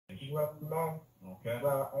Well, no. Okay.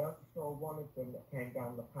 Well, I also saw one of them that came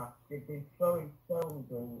down the path. They've been throwing stones,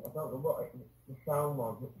 and I don't know what the sound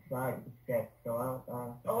was at the side of the steps. So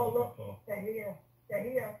oh look, they're here. They're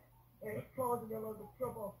here. It's causing a lot of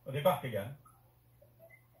trouble. Are they back again?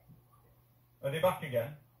 Are they back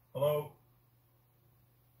again? Hello?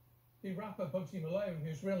 The rapper Bugzy Malone,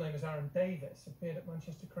 whose real name is Aaron Davis, appeared at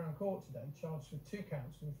Manchester Crown Court today, charged with 2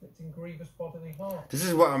 counts of inflicting grievous bodily harm. This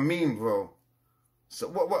is what I mean, bro. So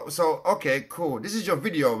so okay, cool. This is your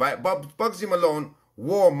video, right? Bugzy Malone,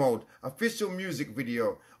 War Mode, official music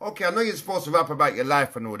video. Okay, I know you're supposed to rap about your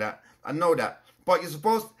life and all that. I know that, but you're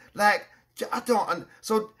supposed like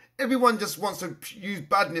so everyone just wants to use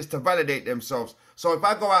badness to validate themselves. So if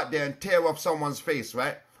I go out there and tear off someone's face,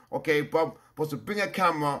 right? Okay, bro, I'm supposed to bring a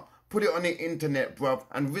camera, put it on the internet, bruv,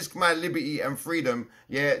 and risk my liberty and freedom,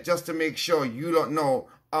 yeah, just to make sure you don't know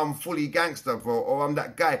I'm fully gangster, bro, or I'm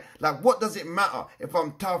that guy. Like, what does it matter if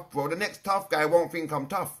I'm tough, bro? The next tough guy won't think I'm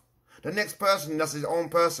tough. The next person that's his own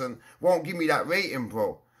person won't give me that rating,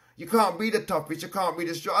 bro. You can't be the toughest, you can't be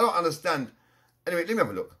the strong. I don't understand. Anyway, let me have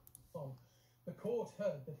a look. The court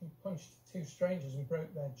heard that he punched 2 strangers and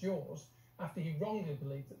broke their jaws after he wrongly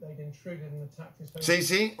believed that they'd intruded and attacked his home.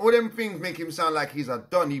 See? All them things make him sound like he's a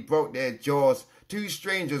don. He broke their jaws. 2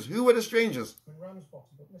 strangers. Who were the strangers? In Ramsbottom,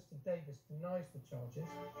 but Mr. Davis denies the charges.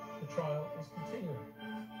 The trial is continuing.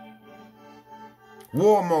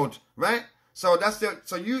 War Mode, right? So that's the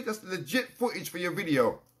legit footage for your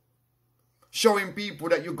video. Showing people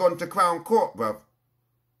that you've gone to Crown Court, bruv.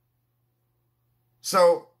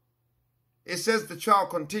 So it says the trial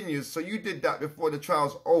continues. So you did that before the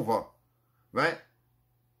trial's over. Right?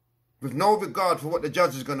 With no regard for what the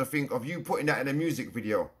judge is going to think of you putting that in a music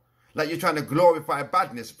video. Like you're trying to glorify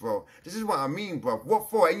badness, bro. This is what I mean, bro. What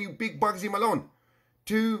for? Ain't you big Bugzy Malone?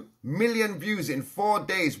 2 million views in 4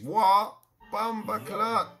 days. What? Bumba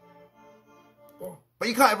clock. But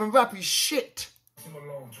you can't even rap his shit.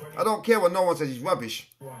 I don't care what no one says, he's rubbish.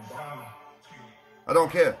 I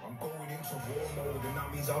don't care. I'm going into war mode, and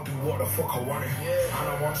that means I'll do what the fuck I want it. And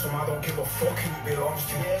I want some, I don't give a fuck who it belongs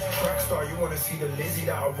to. Track star, you wanna see the Lizzie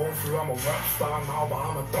that I run through? I'm a rap star now, but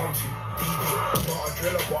I'm a dumb too. I'm not a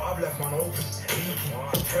driller, but I've left man open. Leaky,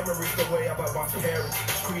 terrorist the way about my parents.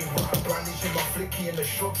 Scream, I brandish in my flicky in the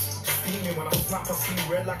shrubs. Steaming when I snap, I see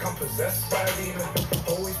red like I'm possessed by a demon.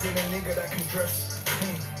 Always been a nigga that can dress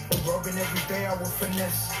clean. Rubbing every day I would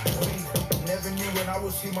finesse. Never knew when I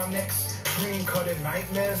would see my next. Green cutting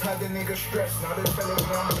nightmares had the nigga stressed. Now they're telling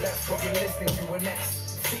me I'm blessed. What you listening to a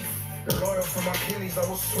next? Thief. Loyal for my Achilles, I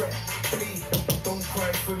will sweat. Please, don't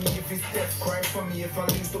cry for me if it's death. Cry for me if I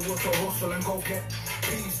leave the world to hustle and go get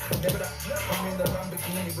peace. Never that. I'm in the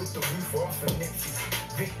Lamborghini with the roof off and Nipsey.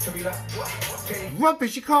 Victory like what?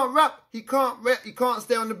 Rubbish, he can't rap. He can't rap. He can't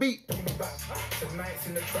stay on the beat. Give me back. Tonight's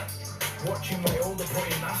in the trap. Watching my older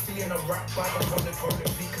putting nasty in a rap bag on the toilet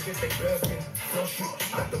seat because if they bursting, flush you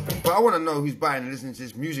at the beat. But I want to know who's buying and listening to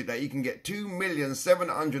this music that you can get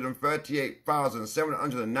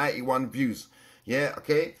 2,738,791 views. Yeah,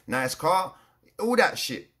 okay, nice car, all that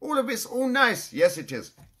shit. All of it's all nice. Yes, it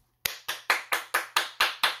is.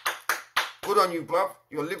 Good on you, bruv.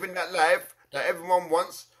 You're living that life that everyone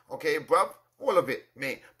wants. Okay, bruv. All of it,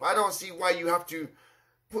 mate. But I don't see why you have to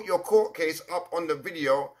put your court case up on the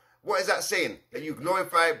video. What is that saying? That you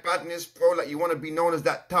glorify badness, bro? Like you want to be known as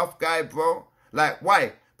that tough guy, bro? Like,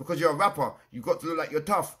 why? Because you're a rapper, you got to look like you're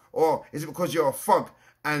tough? Or is it because you're a thug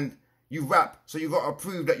and you rap, so you got to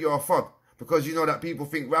prove that you're a thug? Because you know that people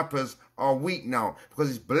think rappers are weak now.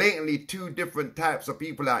 Because it's blatantly 2 different types of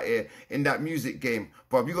people out here in that music game.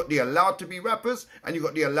 But you got the allowed to be rappers and you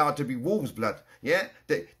got the allowed to be wolves blood. Yeah?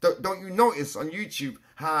 Don't you notice on YouTube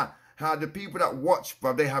how the people that watch,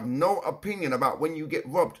 bro, they have no opinion about when you get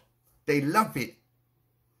robbed. They love it.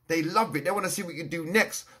 They love it. They want to see what you do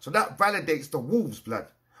next. So that validates the wolves blood.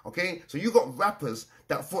 Okay? So you got rappers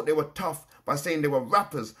that thought they were tough by saying they were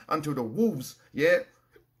rappers until the wolves, yeah,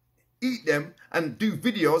 eat them and do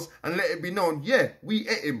videos and let it be known, yeah, we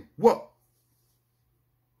ate him. What?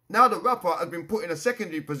 Now the rapper has been put in a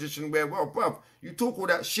secondary position where, well, bruv, you talk all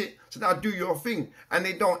that shit, so now do your thing. And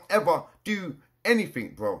they don't ever do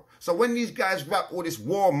anything, bro. So when these guys rap all this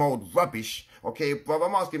war mode rubbish, okay, bro,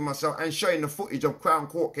 I'm asking myself, and showing the footage of Crown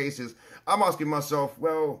Court cases, I'm asking myself,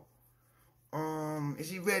 well, is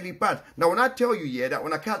he really bad? Now, when I tell you, yeah, that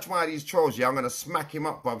when I catch one of these trolls, yeah, I'm going to smack him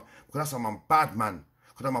up, bruv, because that's I'm a bad man.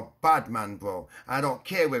 Because I'm a bad man, bro. I don't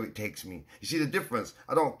care where it takes me. You see the difference?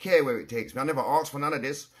 I don't care where it takes me. I never asked for none of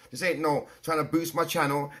this. This ain't no trying to boost my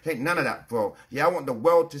channel. This ain't none of that, bro. Yeah, I want the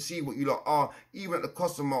world to see what you lot are, even at the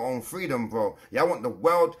cost of my own freedom, bro. Yeah, I want the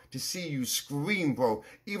world to see you scream, bro,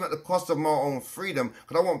 even at the cost of my own freedom.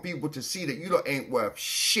 Because I want people to see that you lot ain't worth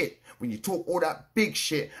shit. When you talk all that big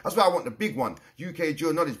shit, that's why I want the big one. UK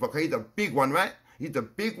dual knowledge, bro. He's the big one, right? He's the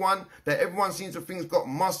big one that everyone seems to think's got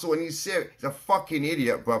muscle and he's serious. He's a fucking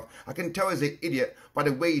idiot, bruv. I can tell he's an idiot by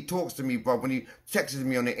the way he talks to me, bruv. When he texts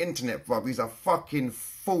me on the internet, bruv. He's a fucking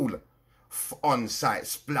fool. On-site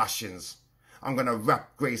splashings. I'm gonna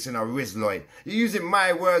rap Grace in a Rizloy. You're using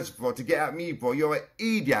my words, bro, to get at me, bro. You're an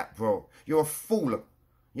idiot, bro. You're a fool.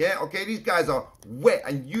 Yeah, okay? These guys are wet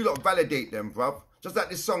and you lot validate them, bruv. Just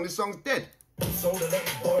like this song's dead. So the let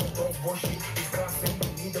boy don't wash it. It's classy,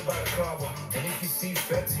 you need a balaclava. And if you see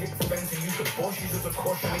feds hit the fence and use the bushes as a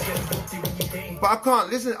caution, it gets guilty when you're getting. But I can't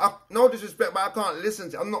listen. No disrespect, but I can't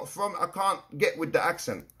listen. I'm not from. I can't get with the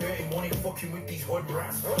accent. Fucking with these hood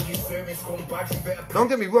rats. Your service going back, you better. Don't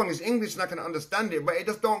get me wrong. It's English and I can understand it, but it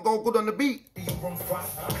just don't go good on the beat. You run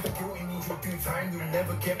fast. The guilty means you do time. You'll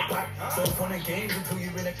never get back. So fun and games until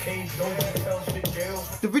you're in a cage. Nobody tells you to jail.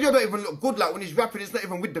 The video don't even look good. Like when he's rapping, it's not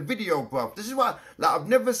even with the video, bro. This is why, like, I've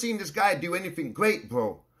never seen this guy do anything great,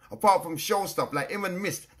 bro. Apart from show stuff like him and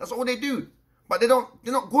Mist. That's all they do. But they're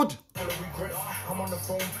not good. I'm on the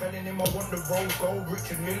phone telling him I want the road gold.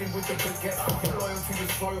 Richard Millie with the baguette. I'm loyal to your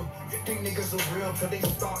soil. You think niggas are real till they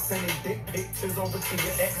start sending dick pictures over to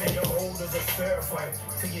your ex and your holders are certified.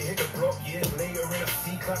 Till you hit the block years later in a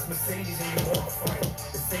C-class Mercedes and you mortified.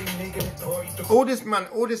 The same nigga that tore you to...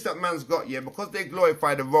 All this that man's got, yeah, because they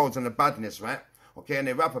glorify the roads and the badness, right? Okay, and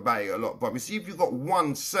they rap about it a lot, bruv. You see if you got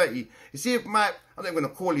 130, you see if I'm not even gonna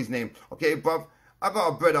call his name, okay, bruv. I got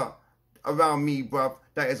a brother around me, bruv,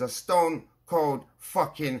 that is a stone cold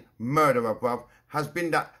fucking murderer, bruv. Has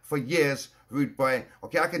been that for years, rude boy.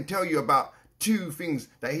 Okay, I can tell you about 2 things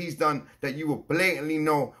that he's done that you will blatantly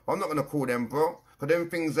know, but I'm not gonna call them, bro, because them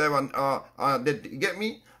things there are you get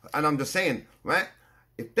me? And I'm just saying, right?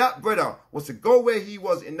 If that brother was to go where he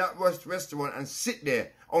was in that restaurant and sit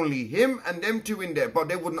there, only him and them 2 in there, but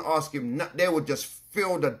they wouldn't ask him, they would just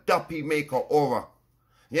feel the duppy maker aura.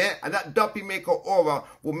 Yeah, and that duppy maker aura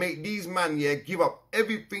will make these men, yeah, give up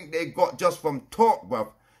everything they got just from talk, bruv.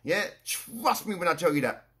 Yeah, trust me when I tell you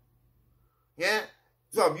that. Yeah,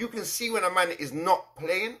 so you can see when a man is not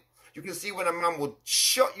playing. You can see when a man will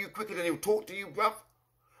shut you quicker than he'll talk to you, bruv.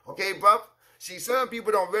 Okay, bruv? See, certain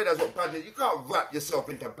people don't realize what badness. You can't wrap yourself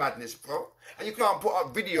into badness, bro. And you can't put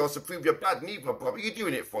up videos to prove you're bad neither, bro. What are you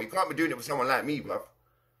doing it for? You can't be doing it with someone like me, bruv.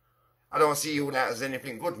 I don't see all that as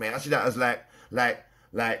anything good, man. I see that as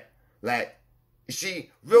like, you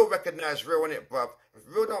see, real recognize real, innit, bruv? If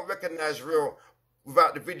real don't recognize real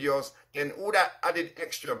without the videos, then all that added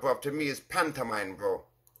extra, bruv, to me is pantomime, bro.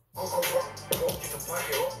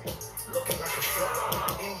 Looking like a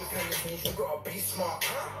shot. Independence means you gotta be smart.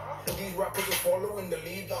 These rappers are following the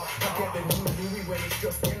leader. I get the new Louis when it's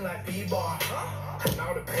just in like Bieber. And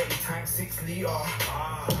now the petty tank 6 liter.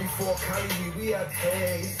 Before Cali, we had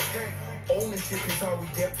haze. Ownership is how we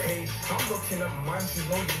get paid. I'm looking at mine, you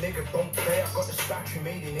know you niggas don't play. I got the statue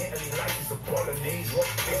made in Italy like it's a bolognese.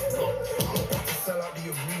 Rock this look. I'm about to sell out the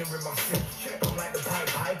arena in my city. I'm like the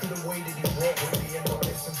pipe to the way that he walk with me and don't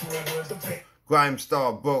listen to a word to pick. Grime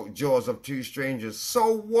Star broke jaws of 2 strangers.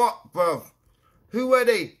 So what, bruv? Who were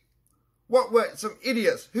they? What were some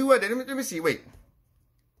idiots? Who were they? Let me see, wait.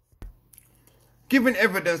 Given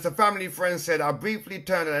evidence, the family friend said, I briefly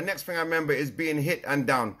turned and the next thing I remember is being hit and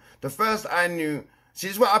down. The first I knew, see,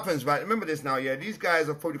 this is what happens, right? Remember this now, yeah? These guys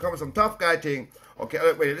are probably coming some tough guy thing. Okay,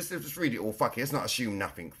 wait, let's just read it all. Fuck it, let's not assume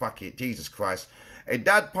nothing. Fuck it, Jesus Christ. A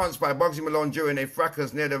dad punched by Bugzy Malone during a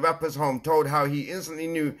fracas near the rapper's home told how he instantly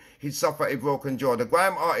knew he'd suffer a broken jaw. The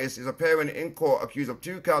grime artist is appearing in court accused of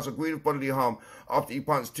 2 counts of grievous bodily harm after he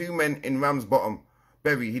punched 2 men in Ramsbottom.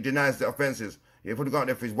 Berry, he denies the offences. He probably got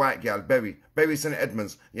there for his white gal, Berry. Berry St.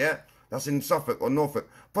 Edmunds, yeah? That's in Suffolk or Norfolk.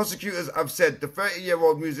 Prosecutors have said the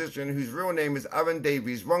 30-year-old musician, whose real name is Aaron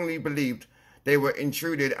Davies, wrongly believed they were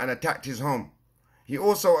intruded and attacked his home. He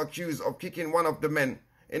also accused of kicking one of the men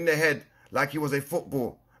in the head like he was a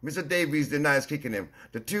football. Mr. Davies denies kicking him.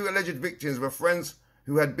 The 2 alleged victims were friends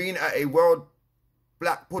who had been at a World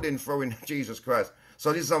Black Pudding Throwing, Jesus Christ.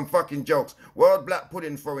 So these are some fucking jokes. World Black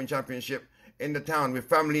Pudding Throwing Championship in the town with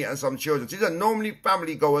family and some children. These are normally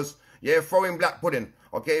family goers, yeah, throwing black pudding.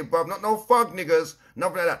 Okay, bruv, not no fug niggas,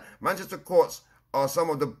 nothing like that. Manchester courts are some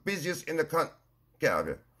of the busiest in the country. Get out of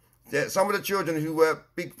here. Yeah, some of the children who were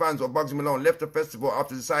big fans of Bugzy Malone left the festival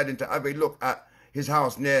after deciding to have a look at his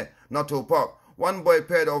house near Nuttall Park. One boy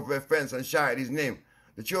peered over a fence and shouted his name.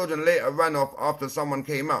 The children later ran off after someone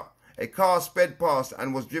came out. A car sped past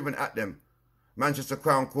and was driven at them. Manchester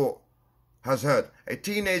Crown Court has heard. A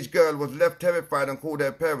teenage girl was left terrified and called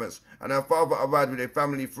her parents, and her father arrived with a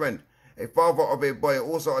family friend. A father of a boy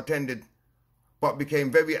also attended but became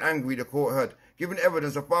very angry, the court heard. Given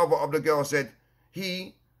evidence, the father of the girl said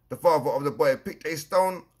he, the father of the boy, picked a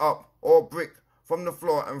stone up or brick from the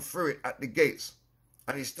floor and threw it at the gates.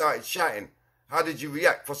 And he started shouting. How did you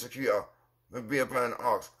react, prosecutor? Maria Brown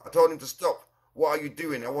asked. I told him to stop. What are you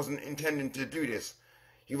doing? I wasn't intending to do this.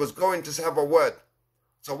 He was going to have a word.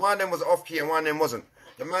 So one of them was off key and one of them wasn't.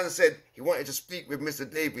 The man said he wanted to speak with Mr.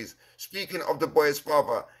 Davies. Speaking of the boy's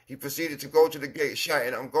father, he proceeded to go to the gate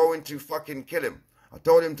shouting, I'm going to fucking kill him. I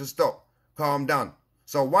told him to stop. Calm down.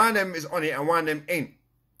 So one of them is on it and one of them ain't.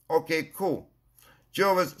 Okay, cool.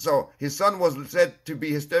 Jurors, so his son was said to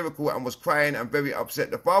be hysterical and was crying and very upset.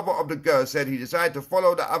 The father of the girl said he decided to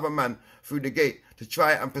follow the other man through the gate to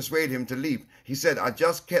try and persuade him to leave. He said, I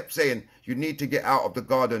just kept saying, you need to get out of the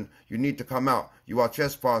garden. You need to come out. You are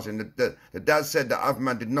trespassing. The dad said the other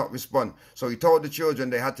man did not respond. So he told the children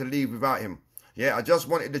they had to leave without him. Yeah, I just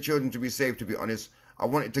wanted the children to be safe, to be honest. I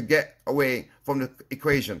wanted to get away from the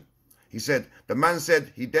equation. He said, the man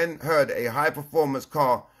said he then heard a high-performance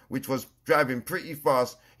car which was driving pretty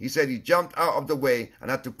fast. He said he jumped out of the way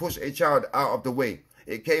and had to push a child out of the way.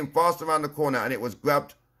 It came fast around the corner and it was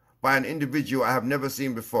grabbed by an individual I have never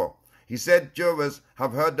seen before. He said jurors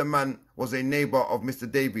have heard the man was a neighbor of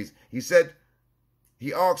Mr. Davies. He said,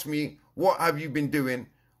 he asked me, what have you been doing?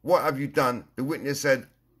 What have you done? The witness said,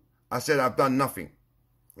 I said, I've done nothing.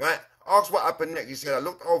 Right? Asked what happened next. He said, I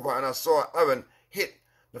looked over and I saw Aaron hit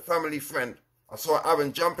the family friend. I saw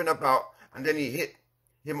Aaron jumping about and then he hit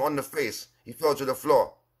him on the face. He fell to the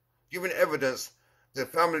floor. Given evidence, the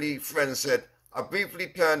family friend said, I briefly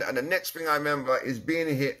turned and the next thing I remember is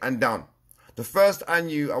being hit and down. The first I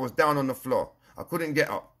knew I was down on the floor. I couldn't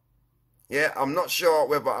get up. Yeah, I'm not sure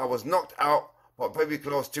whether I was knocked out, but very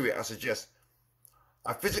close to it, I suggest.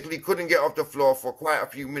 I physically couldn't get off the floor for quite a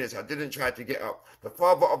few minutes. I didn't try to get up. The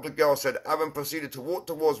father of the girl said Aaron proceeded to walk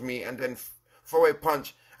towards me and then throw a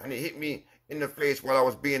punch and it hit me in the face while I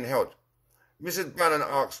was being held. Mrs. Brannan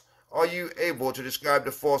asked, are you able to describe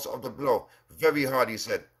the force of the blow? Very hard, he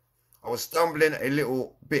said. I was stumbling a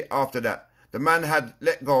little bit after that. The man had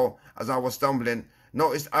let go as I was stumbling,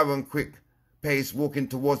 noticed Aaron quick pace walking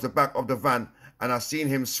towards the back of the van, and I seen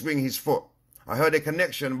him swing his foot. I heard a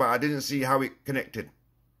connection, but I didn't see how it connected.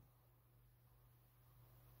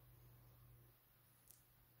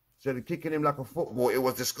 Said kicking him like a football, it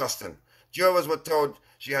was disgusting. Jurors were told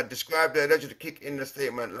she had described the alleged kick in the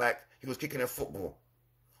statement like he was kicking a football.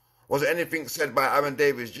 Was anything said by Aaron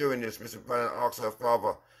Davies during this? Mr. Brannan asked her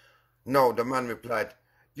father. No, the man replied.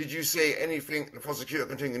 Did you say anything? The prosecutor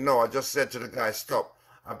continued. No, I just said to the guy, stop.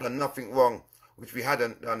 I've done nothing wrong, which we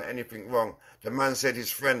hadn't done anything wrong. The man said his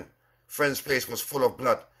friend's face was full of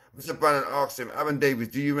blood. Mr. Brannan asked him, Aaron Davies,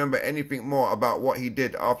 do you remember anything more about what he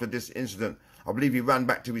did after this incident? I believe he ran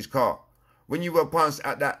back to his car. When you were pounced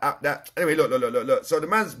at that... Anyway, look. So the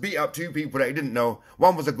man's beat up two people that he didn't know.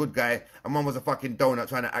 One was a good guy and one was a fucking donut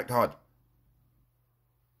trying to act hard.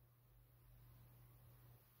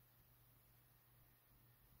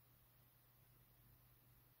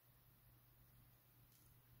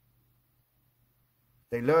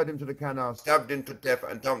 They lured him to the canal, stabbed him to death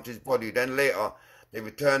and dumped his body. Then later, they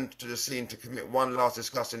returned to the scene to commit one last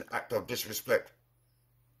disgusting act of disrespect.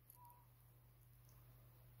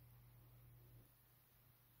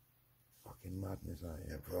 Fucking madness out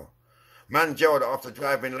here, bro. Man jailed after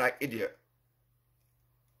driving like idiot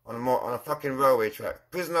on a fucking railway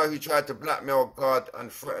track. Prisoner who tried to blackmail guard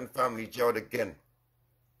and threaten family jailed again.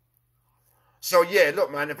 So yeah,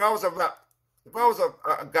 look, man, if I was a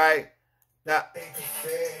guy that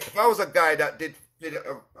did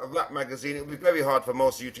a rap magazine, it would be very hard for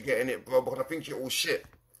most of you to get in it, bro, because I think you're all shit.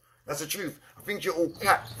 That's the truth. I think you're all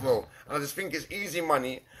crap, bro. And I just think it's easy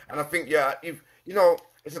money. And I think, yeah, if you know,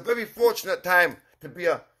 it's a very fortunate time to be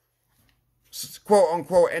a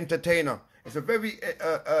quote-unquote entertainer. It's a very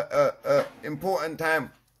important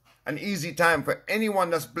time, an easy time for anyone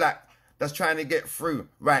that's black that's trying to get through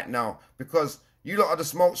right now. Because you lot are the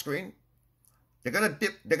smoke screen. They're gonna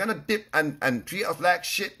dip and treat us like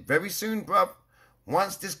shit very soon, bruv.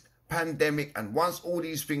 Once this pandemic and once all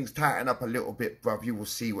these things tighten up a little bit, bruv, you will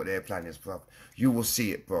see what their plan is, bruv. You will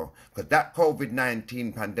see it, bro. Because that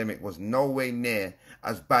COVID-19 pandemic was no way near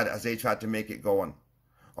as bad as they tried to make it go on.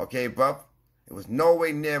 Okay, bruv? It was no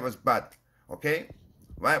way near as bad. Okay?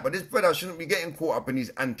 Right? But this brother shouldn't be getting caught up in these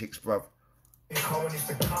antics, bruv.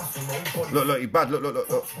 Look, he bad. Look.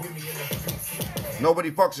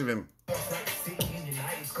 Nobody fucks with him.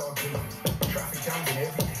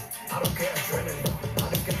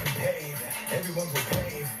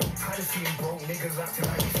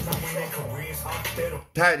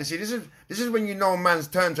 Tight, you see, this is when you know man's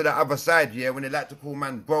turn to the other side, yeah, when they like to call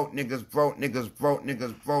man broke niggas, bruv.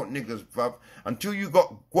 Until you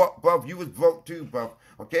got what, bruv, you was broke too, bruv,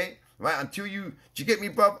 okay? Right, until you, do you get me,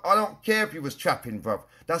 bruv? I don't care if you was trapping, bruv.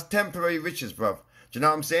 That's temporary riches, bruv. Do you know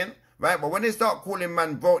what I'm saying? Right, but when they start calling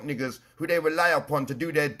man broke niggas who they rely upon to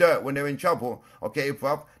do their dirt when they're in trouble, okay,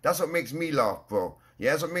 bruv, that's what makes me laugh, bro.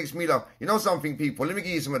 Yeah, that's what makes me laugh. You know something, people? Let me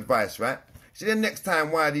give you some advice, right? See, the next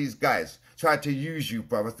time one of these guys try to use you,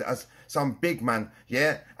 bruv, as some big man,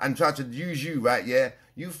 yeah, and try to use you, right, yeah,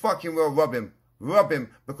 you fucking will rub him. Rub him,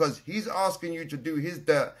 because he's asking you to do his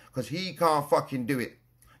dirt because he can't fucking do it.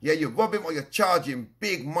 Yeah, you rob him or you charge him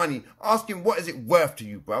big money. Ask him what is it worth to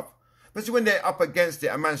you, bruv. Especially when they're up against it,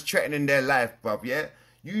 a man's threatening their life, bruv, yeah?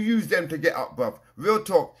 You use them to get up, bruv. Real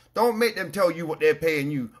talk. Don't make them tell you what they're paying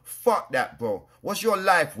you. Fuck that, bro. What's your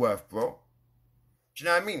life worth, bro? Do you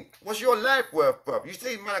know what I mean? What's your life worth, bruv? You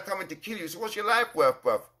say man are coming to kill you, so what's your life worth,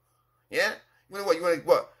 bruv? Yeah? You want what? You want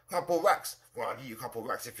what? Couple racks? Well, I'll give you a couple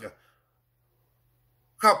racks if you're...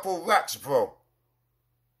 Couple racks, bro.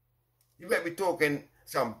 You better be talking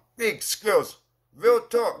some big skills. Real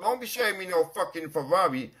talk. Don't be showing me no fucking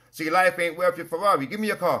Ferrari. So your life ain't worth your Ferrari. Give me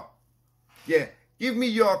your car. Yeah. Give me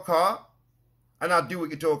your car and I'll do what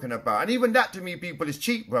you're talking about. And even that to me, people, is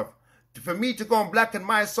cheap, bruv. For me to go and blacken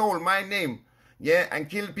my soul, my name, yeah, and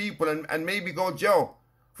kill people and maybe go jail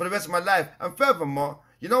for the rest of my life. And furthermore,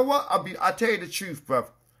 you know what? I'll tell you the truth, bruv.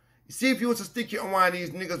 See, if you was to stick it on one of these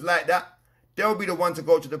niggas like that, they'll be the one to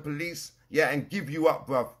go to the police, yeah, and give you up,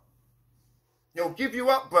 bruv. They'll give you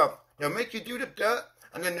up, bruv. They'll make you do the dirt,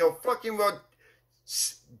 and then they'll fucking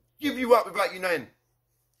give you up without you knowing.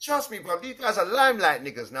 Trust me, bruv. These guys are limelight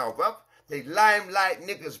niggas now, bruv. They limelight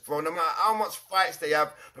niggas, bro. No matter how much fights they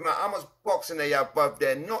have, no matter how much boxing they have, bruv,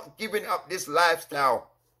 they're not giving up this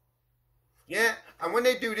lifestyle. Yeah? And when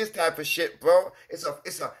they do this type of shit, bro, it's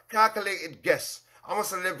a calculated guess. I'm a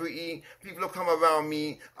celebrity. People will come around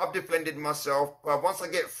me. I've defended myself. But once I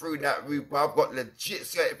get through that route, bro, I've got legit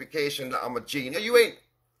certification that I'm a G. No, you ain't.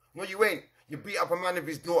 No, you ain't. You beat up a man with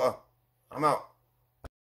his daughter. I'm out.